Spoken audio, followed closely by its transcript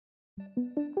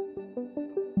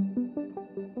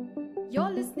You're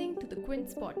listening to the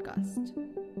Quince podcast.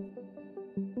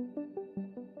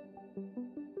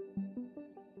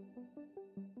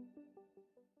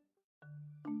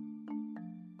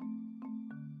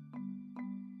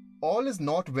 All is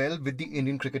not well with the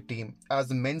Indian cricket team as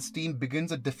the men's team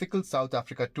begins a difficult South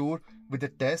Africa tour with a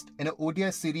test and an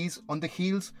ODI series on the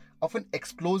heels of an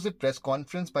explosive press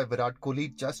conference by Virat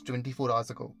Kohli just 24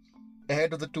 hours ago.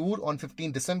 Ahead of the tour on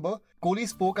 15 December, Kohli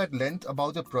spoke at length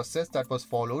about the process that was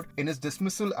followed in his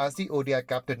dismissal as the ODI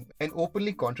captain and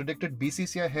openly contradicted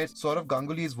BCCI head Sourav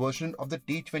Ganguly's version of the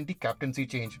T20 captaincy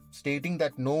change, stating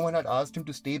that no one had asked him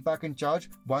to stay back in charge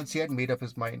once he had made up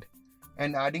his mind.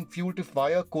 And adding fuel to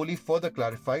fire, Kohli further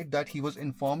clarified that he was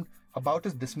informed about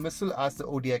his dismissal as the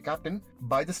ODI captain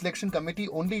by the selection committee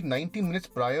only 90 minutes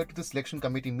prior to the selection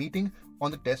committee meeting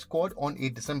on the test squad on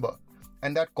 8 December.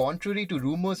 And that contrary to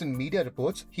rumours and media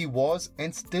reports, he was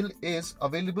and still is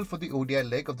available for the ODI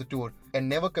leg of the tour and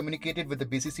never communicated with the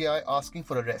BCCI asking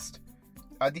for a rest.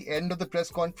 At the end of the press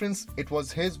conference, it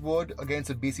was his word against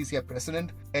the BCCI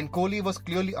president, and Kohli was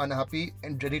clearly unhappy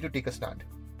and ready to take a stand.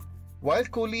 While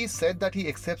Kohli said that he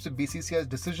accepts the BCCI's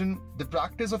decision, the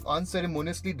practice of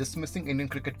unceremoniously dismissing Indian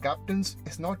cricket captains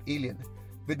is not alien,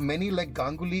 with many like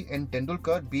Ganguly and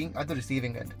Tendulkar being at the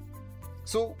receiving end.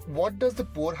 So, what does the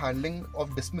poor handling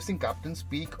of dismissing captains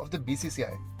speak of the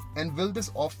BCCI? And will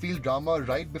this off-field drama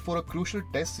right before a crucial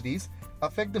test series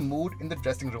affect the mood in the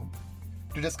dressing room?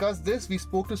 To discuss this, we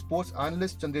spoke to sports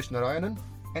analyst Chandresh Narayanan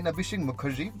and Abhishek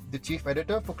Mukherjee, the chief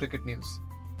editor for Cricket News.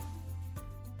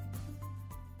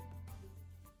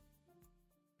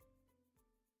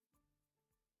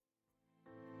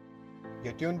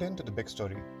 You're tuned in to The Big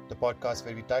Story, the podcast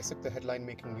where we dissect the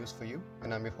headline-making news for you,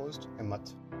 and I'm your host,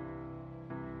 Himmat.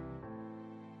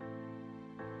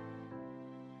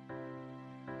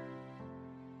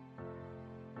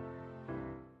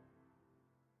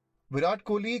 Virat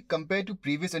Kohli, compared to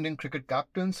previous Indian cricket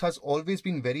captains, has always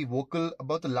been very vocal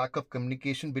about the lack of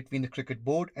communication between the cricket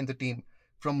board and the team,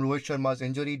 from Rohit Sharma's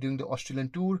injury during the Australian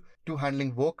tour to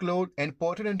handling workload and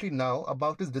pertinently now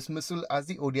about his dismissal as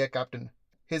the ODI captain.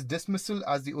 His dismissal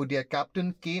as the ODI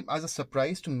captain came as a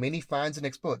surprise to many fans and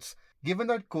experts, given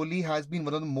that Kohli has been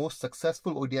one of the most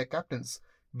successful ODI captains,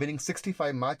 winning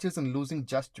 65 matches and losing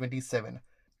just 27.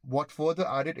 What further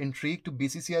added intrigue to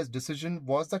BCCI's decision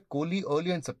was that Kohli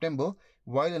earlier in September,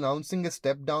 while announcing his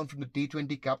step down from the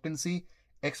T20 captaincy,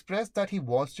 expressed that he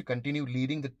wants to continue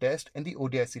leading the Test and the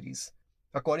ODI series.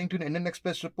 According to an Indian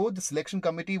Express report, the selection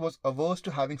committee was averse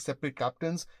to having separate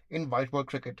captains in white ball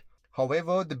cricket.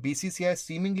 However, the BCCI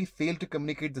seemingly failed to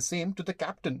communicate the same to the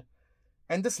captain.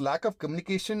 And this lack of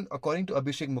communication, according to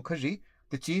Abhishek Mukherjee,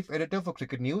 the chief editor for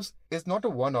Cricket News, is not a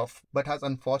one-off, but has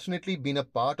unfortunately been a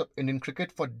part of Indian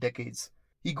cricket for decades.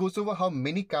 He goes over how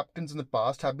many captains in the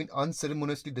past have been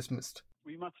unceremoniously dismissed.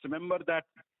 We must remember that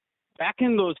back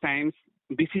in those times,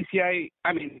 BCCI,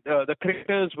 the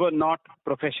cricketers were not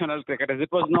professional cricketers.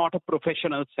 It was not a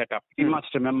professional setup. You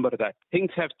must remember that.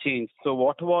 Things have changed. So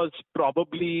what was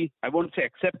probably, I won't say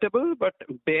acceptable, but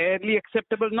barely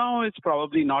acceptable now is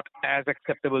probably not as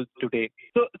acceptable today.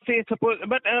 So things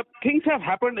have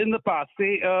happened in the past.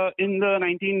 In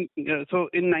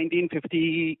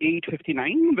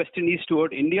 1958-59, West Indies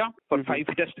toured India for 5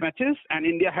 test matches, and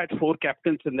India had 4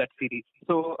 captains in that series.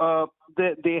 So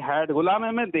they had Ghulam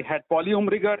Ahmed, they had Paulie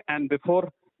Umrigar, and before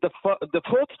the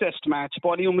 4th test match,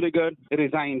 Paulie Umrigar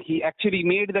resigned. He actually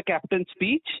made the captain's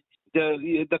speech,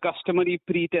 the customary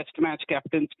pre-test match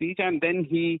captain speech, and then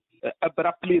he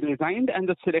abruptly resigned, and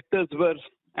the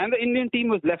Indian team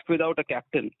was left without a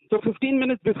captain. So 15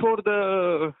 minutes before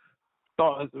the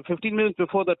toss,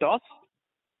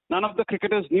 none of the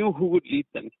cricketers knew who would lead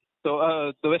them.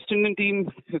 So the West Indian team,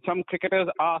 some cricketers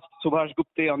asked Subhash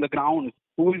Gupte on the ground,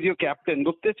 who is your captain?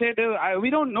 Gupte said, we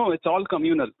don't know, it's all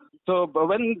communal. So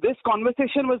when this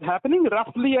conversation was happening,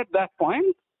 roughly at that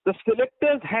point, the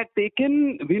selectors had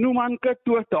taken Vinu Mankad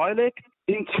to a toilet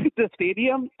inside the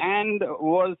stadium and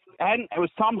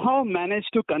somehow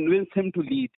managed to convince him to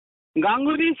lead.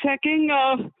 Ganguly's sacking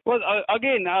was,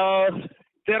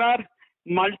 there are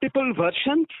multiple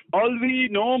versions. All we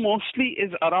know mostly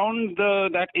is around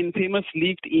that infamous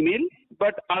leaked email.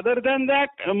 But other than that,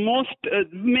 there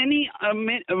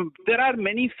are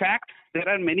many facts, there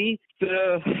are many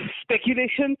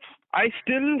speculations. I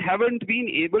still haven't been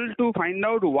able to find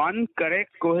out one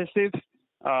correct, cohesive,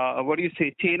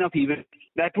 chain of events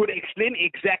that would explain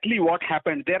exactly what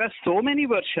happened. There are so many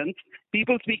versions,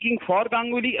 people speaking for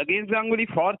Ganguly, against Ganguly,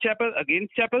 for Chappell,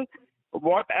 against Chappell.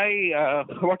 What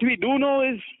we do know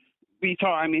is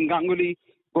Ganguly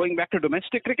going back to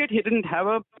domestic cricket, he didn't have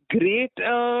a great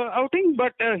outing,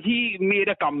 but he made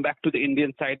a comeback to the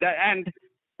Indian side. And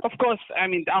of course, I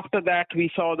mean, after that,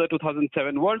 we saw the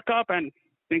 2007 World Cup and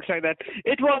things like that.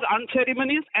 It was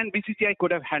unceremonious, and BCCI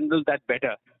could have handled that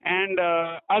better. And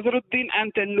Azharuddin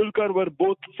and Tendulkar were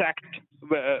both sacked.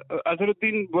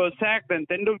 Azharuddin was sacked, and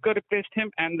Tendulkar replaced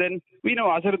him. And then we know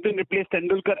Azharuddin replaced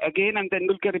Tendulkar again, and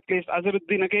Tendulkar replaced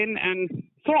Azharuddin again, and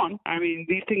so on. I mean,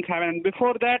 these things happen. And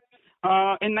before that,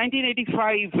 in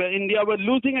 1985, India were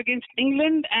losing against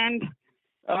England, and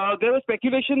there were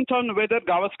speculations on whether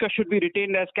Gavaskar should be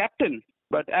retained as captain.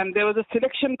 And there was a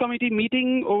selection committee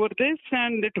meeting over this,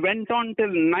 and it went on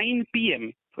till 9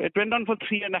 p.m. It went on for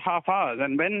 3.5 hours.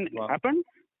 And when it happened,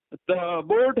 the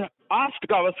board asked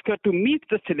Gavaskar to meet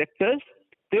the selectors.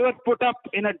 They were put up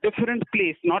in a different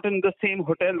place, not in the same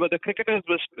hotel where the cricketers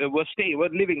were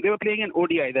living. They were playing an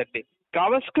ODI that day.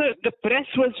 Gavaskar, the press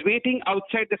was waiting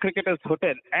outside the cricketers'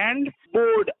 hotel, and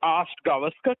board asked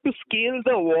Gavaskar to scale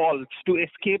the walls to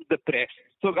escape the press.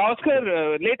 So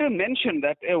Gavaskar later mentioned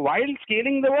that while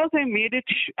scaling the walls,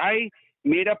 I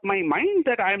made up my mind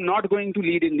that I am not going to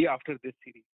lead India after this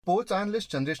series. Sports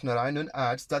analyst Chandresh Narayanan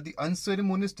adds that the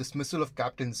unceremonious dismissal of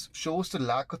captains shows the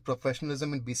lack of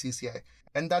professionalism in BCCI,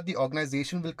 and that the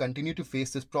organization will continue to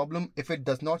face this problem if it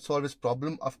does not solve its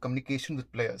problem of communication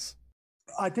with players.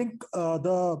 I think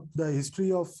the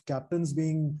history of captains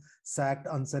being sacked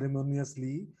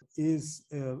unceremoniously is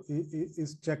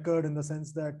checkered in the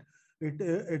sense that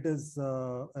it is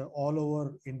all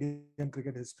over Indian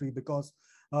cricket history because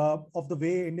of the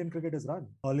way Indian cricket is run.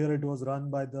 Earlier it was run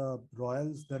by the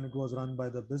royals, then it was run by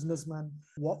the businessmen.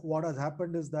 What has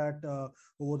happened is that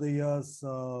over the years,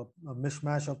 a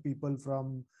mishmash of people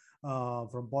from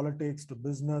politics to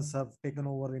business have taken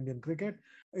over Indian cricket.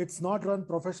 It's not run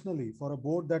professionally. For a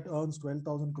board that earns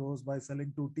 12,000 crores by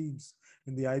selling 2 teams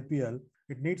in the IPL,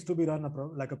 it needs to be run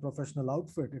like a professional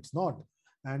outfit. It's not.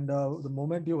 And the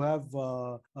moment you have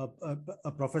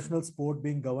a professional sport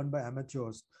being governed by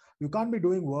amateurs, you can't be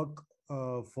doing work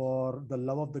for the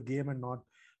love of the game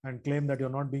and claim that you're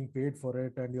not being paid for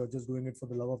it and you're just doing it for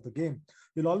the love of the game.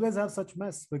 You'll always have such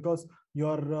mess because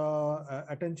your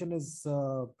attention is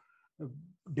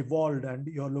devolved and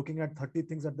you're looking at 30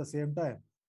 things at the same time.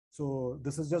 So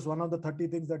this is just one of the 30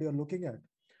 things that you're looking at.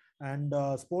 And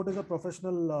sport is a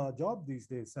professional job these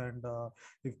days. And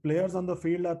if players on the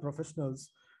field are professionals,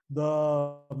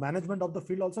 the management of the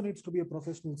field also needs to be a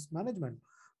professional management.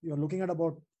 You're looking at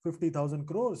about 50,000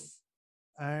 crores,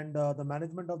 and the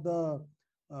management of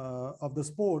the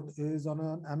sport is on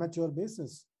an amateur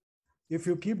basis. If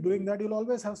you keep doing that, you'll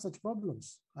always have such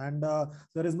problems. And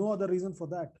there is no other reason for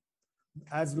that.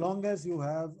 As long as you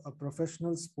have a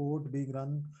professional sport being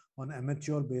run on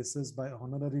amateur basis by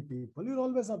honorary people, you'll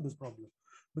always have this problem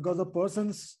because the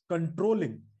person's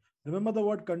controlling, remember the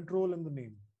word control in the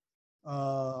name,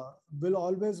 will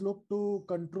always look to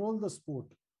control the sport.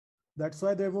 That's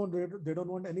why they don't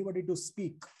want anybody to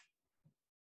speak.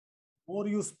 Or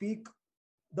you speak,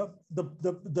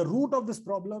 the root of this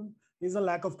problem is a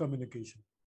lack of communication.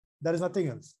 There is nothing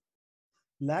else.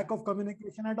 Lack of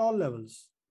communication at all levels.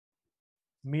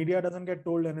 Media doesn't get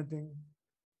told anything.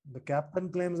 The captain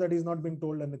claims that he's not being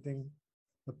told anything.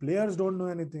 The players don't know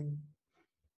anything.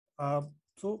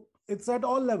 So it's at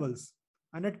all levels.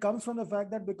 And it comes from the fact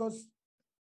that because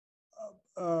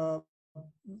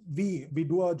we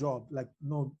do our job, like,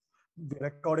 no, we're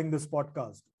recording this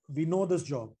podcast. We know this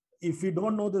job. If we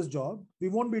don't know this job, we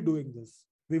won't be doing this.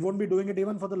 We won't be doing it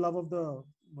even for the love of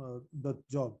the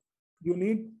job. You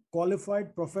need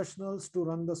qualified professionals to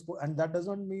run the sport. And that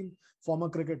doesn't mean former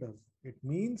cricketers. It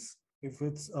means if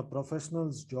it's a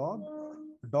professional's job,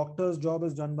 a doctor's job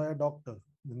is done by a doctor.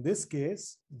 In this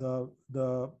case,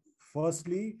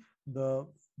 firstly,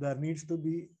 there needs to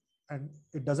be, and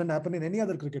it doesn't happen in any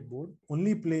other cricket board,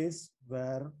 only place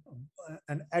where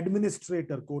an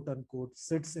administrator, quote unquote,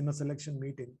 sits in a selection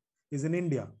meeting is in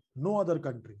India, no other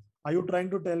country. Are you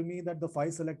trying to tell me that the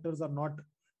 5 selectors are not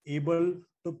able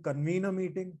to convene a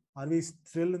meeting? Are we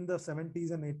still in the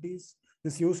 70s and 80s?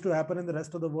 This used to happen in the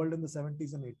rest of the world in the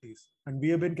 70s and 80s. And we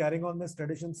have been carrying on this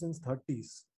tradition since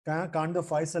 30s. Can't the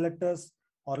 5 selectors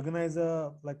organize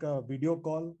a video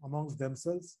call amongst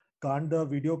themselves? Can't the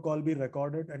video call be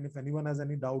recorded? And if anyone has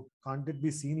any doubt, can't it be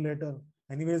seen later?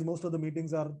 Anyways, most of the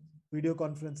meetings are video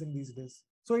conferencing these days.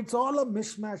 So it's all a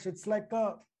mishmash.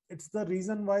 It's the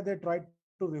reason why they tried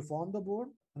to reform the board.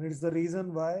 And it's the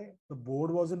reason why the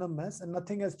board was in a mess and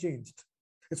nothing has changed.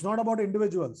 It's not about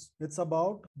individuals. It's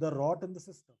about the rot in the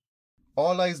system.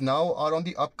 All eyes now are on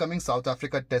the upcoming South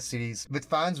Africa Test series, with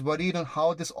fans worried on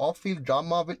how this off-field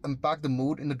drama will impact the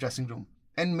mood in the dressing room.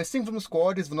 And missing from the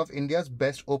squad is one of India's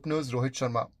best openers, Rohit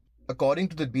Sharma. According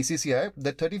to the BCCI,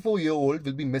 the 34-year-old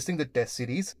will be missing the Test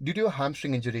series due to a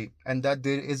hamstring injury, and that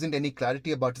there isn't any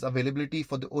clarity about his availability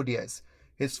for the ODIs,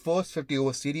 his first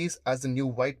 50-over series as the new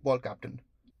white ball captain.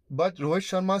 But Rohit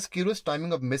Sharma's curious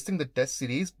timing of missing the Test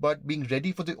series but being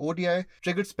ready for the ODI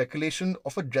triggered speculation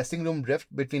of a dressing room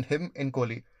rift between him and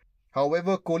Kohli.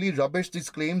 However, Kohli rubbished these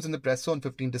claims in the presser on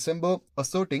 15 December,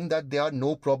 asserting that there are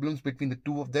no problems between the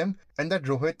two of them and that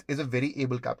Rohit is a very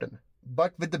able captain.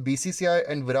 But with the BCCI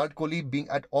and Virat Kohli being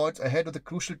at odds ahead of the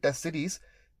crucial Test series,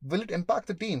 will it impact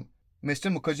the team?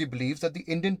 Mr. Mukherjee believes that the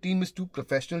Indian team is too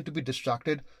professional to be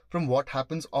distracted from what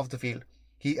happens off the field.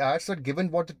 He adds that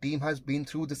given what the team has been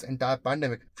through this entire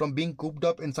pandemic, from being cooped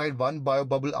up inside one bio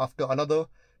bubble after another,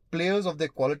 players of their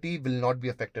quality will not be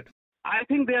affected. I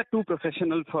think they are too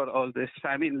professional for all this.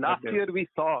 I mean, last year we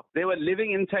saw they were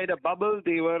living inside a bubble.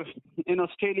 They were in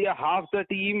Australia. Half the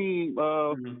team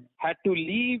had to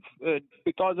leave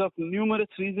because of numerous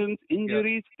reasons,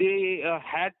 injuries. They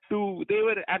had to. They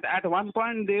were at one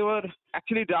point. They were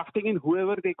actually drafting in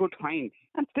whoever they could find,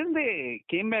 and still they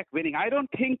came back winning. I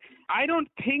don't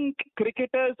think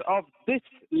cricketers of this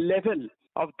level,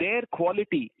 of their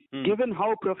quality, given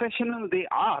how professional they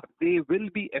are, they will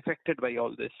be affected by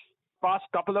all this. Past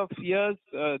couple of years,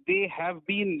 they have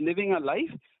been living a life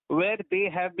where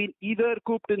they have been either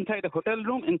cooped inside a hotel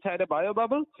room, inside a bio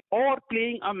bubble, or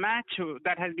playing a match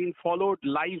that has been followed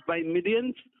live by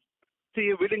millions,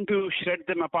 say, willing to shred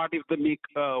them apart if they make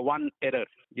one error.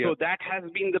 Yeah. So that has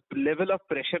been the level of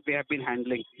pressure they have been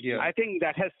handling. Yeah. I think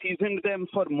that has seasoned them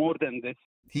for more than this.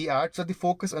 He adds that the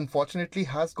focus unfortunately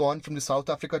has gone from the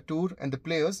South Africa tour and the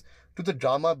players to the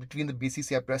drama between the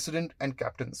BCCI president and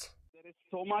captains.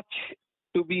 So much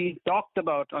to be talked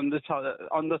about on the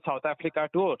South Africa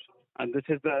tour, and this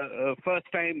is the first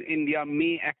time India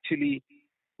may actually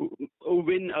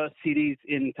win a series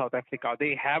in South Africa.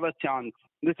 They have a chance.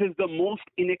 This is the most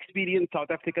inexperienced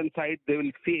South African side they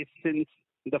will face since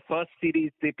the first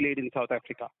series they played in South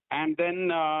Africa. And then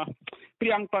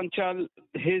Priyank Panchal,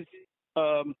 his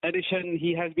addition,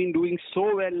 he has been doing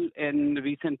so well in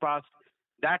recent past.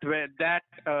 That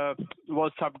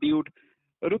was subdued.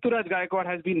 Ruturaj Gaikwad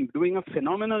has been doing a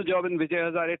phenomenal job in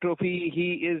Vijay Hazare Trophy.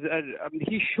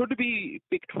 He should be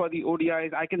picked for the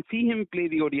ODIs. I can see him play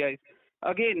the ODIs.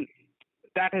 Again,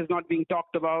 that has not been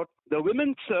talked about. The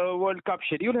Women's World Cup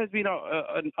schedule has been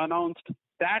announced.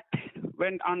 That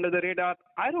went under the radar.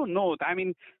 I don't know. I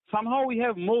mean, somehow we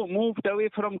have moved away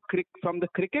from the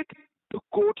cricket to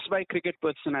quotes by cricket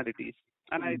personalities.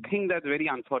 And I think that's very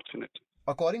unfortunate.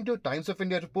 According to a Times of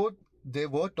India report, there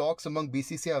were talks among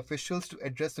BCCI officials to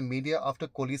address the media after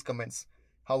Kohli's comments.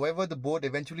 However, the board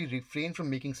eventually refrained from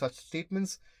making such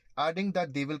statements, adding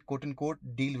that they will quote-unquote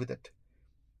deal with it.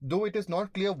 Though it is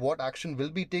not clear what action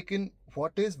will be taken,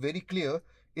 what is very clear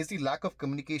is the lack of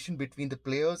communication between the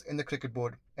players and the cricket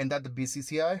board, and that the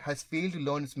BCCI has failed to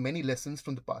learn its many lessons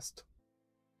from the past.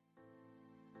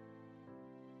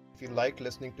 If you like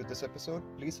listening to this episode,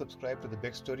 please subscribe to The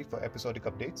Big Story for episodic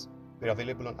updates. We're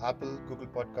available on Apple, Google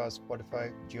Podcasts,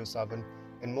 Spotify, JioSaavn,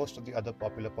 and most of the other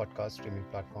popular podcast streaming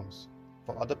platforms.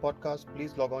 For other podcasts,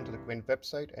 please log on to the Quint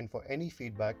website, and for any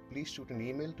feedback, please shoot an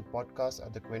email to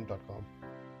podcast@thequint.com.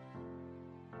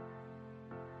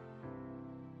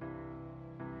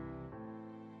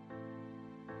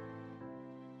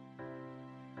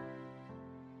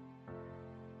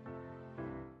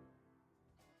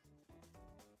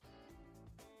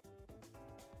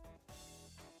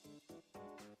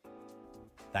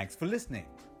 Thanks for listening.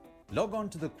 Log on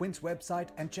to the Quint's website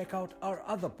and check out our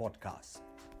other podcasts.